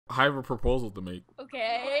I have a proposal to make.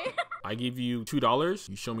 Okay. I give you $2.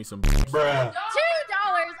 You show me some. Bruh. $2.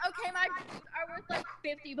 Okay, my are worth like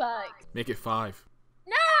 $50. Make it 5.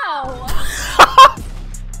 No.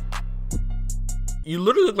 You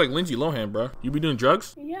literally look like Lindsay Lohan, bro. You be doing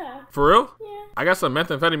drugs? Yeah. For real? Yeah. I got some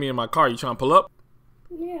methamphetamine in my car. You trying to pull up?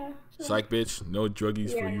 Yeah. Sure. Psych, bitch. No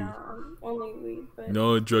druggies for you. No, only weed. But...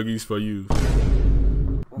 No druggies for you.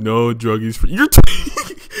 No druggies for you. You're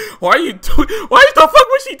why are you the fuck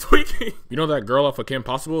was she tweaking? You know that girl off of Kim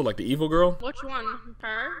Possible, like the evil girl? Which one?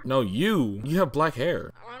 Her? No, you. You have black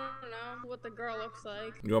hair. I don't know what the girl looks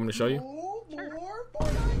like. You want me to show you? Sure.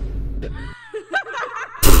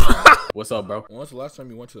 What's up, bro? When was the last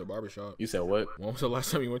time you went to the barbershop? You said what? When was the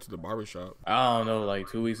last time you went to the barbershop? I don't know, like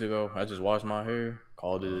 2 weeks ago. I just washed my hair,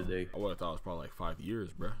 called it a day. I would have thought it was probably like 5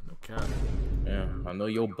 years, bro. No cap. Yeah, I know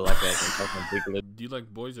your black ass and fucking big lip. Do you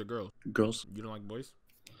like boys or girls? Girls? You don't like boys?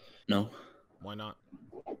 No. Why not?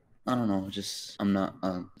 I don't know. Just I'm not.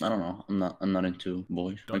 I don't know. I'm not into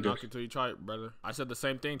boys. Don't knock it till you try it, brother. I said the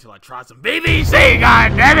same thing till I tried some BBC.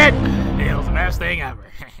 God damn it! It was the best thing ever.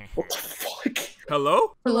 What the fuck?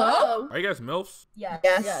 Hello? Hello? Are you guys MILFs?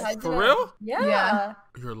 Yes. For real? Yeah.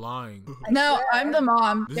 You're lying. No, I'm the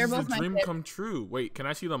mom. This They're is both a my dream kids. come true. Wait, can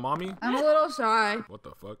I see the mommy? I'm a little shy. What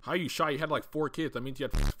the fuck? How are you shy? You had like 4 kids. That means you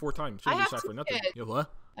had 4 times. I Shouldn't be have shy 2 for nothing. kids. You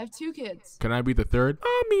what? I have 2 kids. Can I be the 3rd?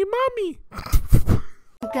 Mommy.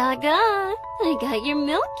 Gaga, I got your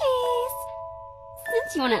milkies.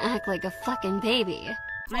 Since you want to act like a fucking baby.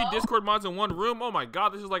 3 Discord mods in 1 room? Oh my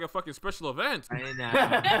god, this is like a fucking special event. I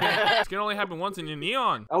know. This can only happen once in your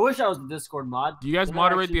neon. I wish I was the Discord mod. Do you guys Then I'd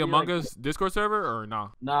moderate actually the be Among like- Us Discord server or nah?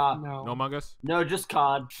 Nah. No Among Us? No, just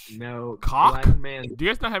COD. No. Cock? Black man. Do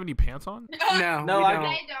you guys not have any pants on? No. No, we I don't.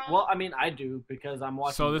 don't. Well, I mean, I do because I'm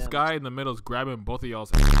watching. So this them. guy in the middle is grabbing both of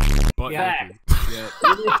y'all's butt. Yeah. naked. Yeah.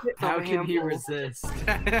 How can he resist?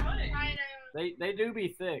 They do be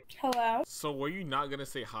thick. Hello? So were you not gonna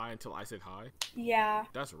say hi until I said hi? Yeah.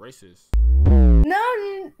 That's racist.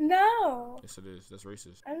 No. Yes it is. That's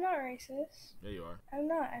racist. I'm not racist. Yeah you are. I'm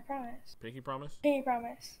not, I promise. Pinky promise? Pinky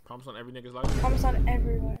promise. Promise on every nigga's life? Promise on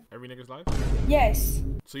everyone. Every nigga's life? Yes.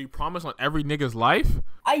 So you promise on every nigga's life?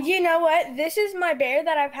 You know what? This is my bear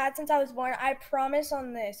that I've had since I was born. I promise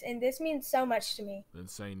on this, and this means so much to me. Then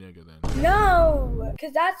say nigga then. No,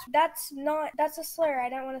 because that's a slur. I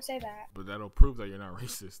don't want to say that. But that'll prove that you're not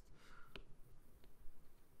racist.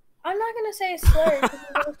 I'm not gonna say a slur because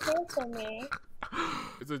you're gonna cancel me.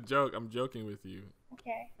 It's a joke. I'm joking with you.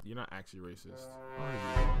 Okay. You're not actually racist.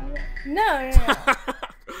 No.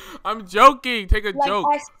 I'm joking. Take a Like, joke.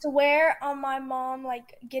 I swear on my mom,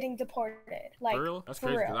 like, getting deported. Like, For real? That's for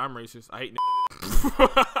crazy real. because I'm racist. I hate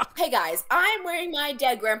Hey guys, I'm wearing my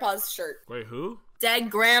dead grandpa's shirt. Wait, who? Dead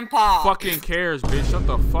grandpa. Fucking cares, bitch. Shut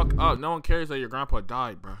the fuck up. No one cares that your grandpa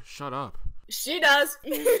died, bro. Shut up. She does.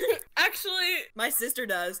 Actually, my sister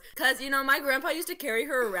does. Cause, you know, my grandpa used to carry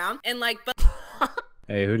her around and like,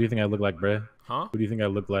 Hey, who do you think I look like, bruh? Huh? Who do you think I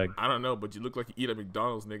look like? I don't know, but you look like you eat at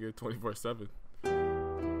McDonald's, nigga, 24/7.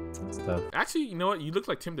 Stuff. Actually, you know what? You look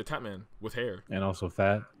like Tim the Tatman with hair. And also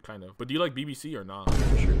fat. Kind of. But do you like BBC or not?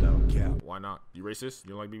 For sure don't. Yeah. Why not? You racist? You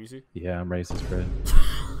don't like BBC? Yeah, I'm racist, bruh.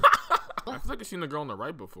 I feel like I've seen the girl on the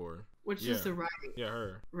right before. Which Yeah. is the right? Yeah,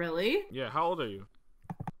 her. Really? Yeah, how old are you?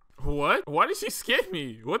 What? Why did she skip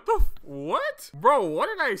me? What the what? Bro, what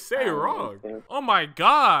did I say wrong? Oh my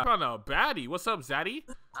god. Kind of baddie. What's up, Zaddy?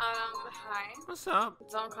 Hi. What's up?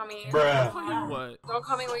 Don't call me. Call you what? Don't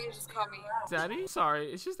call me what you just called me. Zaddy?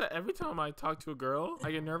 Sorry, it's just that every time I talk to a girl,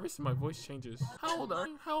 I get nervous and my voice changes. How old are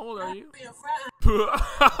you? How old are you?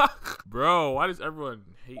 Bro, why does everyone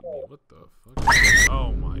hate me? What the fuck?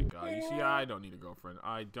 Oh my god. You see, I don't need a girlfriend.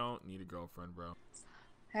 I don't need a girlfriend, bro.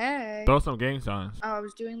 Hey. Throw some gang signs. Oh, I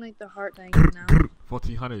was doing like the heart thing now.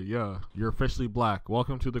 1400, yeah. You're officially black.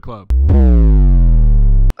 Welcome to the club.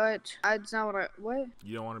 But that's not what I. What?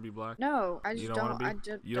 You don't want to be black? No, I You just don't don't. wanna I be?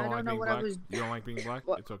 just. You don't I like don't know being what black? I was. You don't like being black?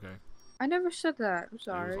 What? It's okay. I never said that. I'm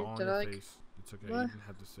sorry. It was on Did your I like face. It's okay. What? You didn't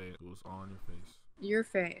have to say it. It was on your face. your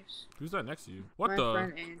face? Who's that next to you? What My the?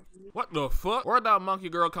 friend Angie. What the fuck? Where'd that monkey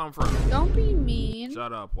girl come from? Don't be mean.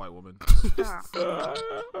 Shut up, white woman. Stop.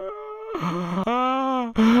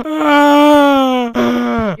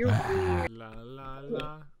 You're weird. La la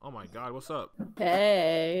la. Oh my god, what's up?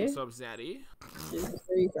 Hey. What's up, Zaddy? Where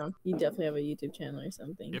are you from? You definitely have a YouTube channel or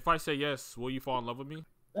something. If I say yes, will you fall in love with me?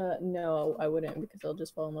 No, I wouldn't because I'll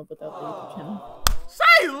just fall in love without the YouTube channel.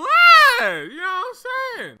 Say less! You know what I'm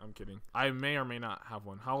saying? I'm kidding. I may or may not have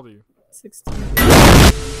one. How old are you? 16.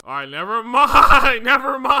 Alright, never mind.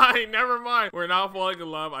 Never mind. Never mind. We're now falling in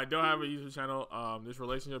love. I don't have a YouTube channel. This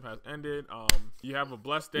relationship has ended. You have a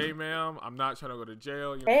blessed day, ma'am. I'm not trying to go to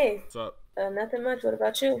jail. You know, Hey. what's up? Nothing much. What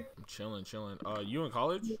about you? I'm chilling. You in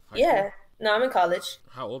college? High Yeah. school? No, I'm in college.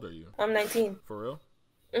 How old are you? I'm 19. For real?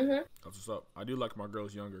 Mm-hmm. That's what's up. I do like my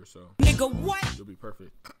girls younger, so. Nigga, what? You'll be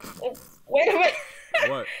perfect. Wait a minute.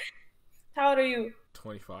 What? How old are you?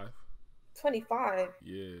 25. 25.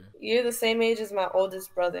 Yeah. You're the same age as my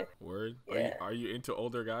oldest brother. Word? Yeah. Are you into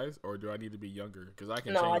older guys, or do I need to be younger? Because I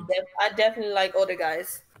can No, change. I definitely like older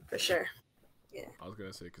guys. For sure. Yeah. I was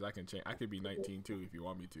gonna say, because I can change. I could be 19 too if you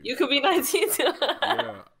want me to. You could be 19 too.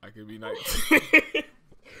 Yeah, I could be 19.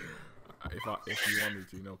 if you want me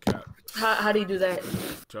to, no cap. How do you do that?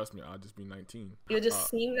 Trust me, I'll just be 19. You'll just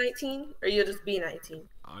seem 19, or you'll just be 19?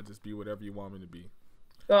 I'll just be whatever you want me to be.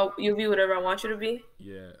 Well, you'll be whatever I want you to be?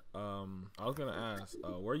 Yeah. I was gonna ask,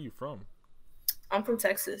 where are you from? I'm from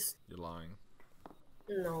Texas. You're lying.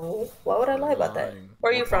 No. Why would I lie about that? Lying.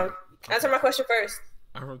 Where are you from? Answer my question first.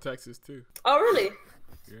 I'm from Texas too. Oh, really?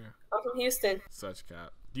 Yeah. I'm from Houston. Such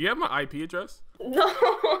cap. Do you have my IP address? No.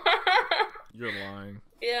 You're lying.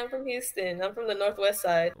 Yeah, I'm from Houston. I'm from the northwest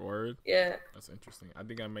side. Word? Yeah. That's interesting. I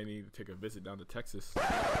think I may need to take a visit down to Texas.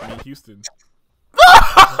 I mean, Houston.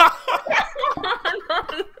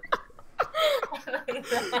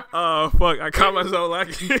 Oh, fuck. I caught myself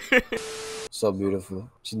lacking. So beautiful.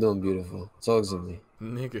 She's doing beautiful. Talk to me.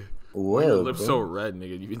 Nigga. What? Your lips so red,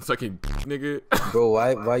 nigga. You been sucking nigga. Bro,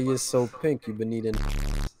 why you so pink? You been eating.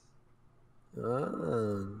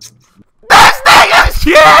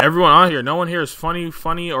 Everyone on here, no one here is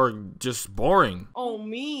funny, or just boring. Oh,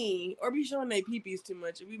 me. Or be showing their peepees too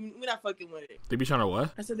much. We not fucking with it. They be trying to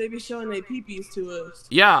what? I said they be showing their peepees to us.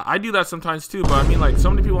 Yeah, I do that sometimes too, but I mean, like, so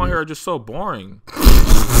many people on here are just so boring.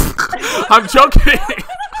 I'm joking.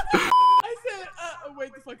 I said,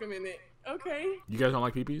 wait the fuck a minute. Okay. You guys don't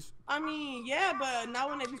like peepees? I mean, yeah, but not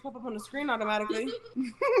when they just pop up on the screen automatically.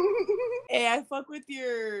 Hey, I fuck with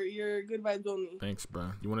your good vibes only. Thanks,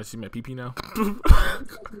 bro. You want to see my peepee now? Huh?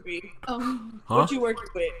 Oh. What you working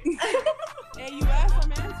with? Hey, you asked,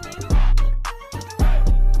 I'm answering.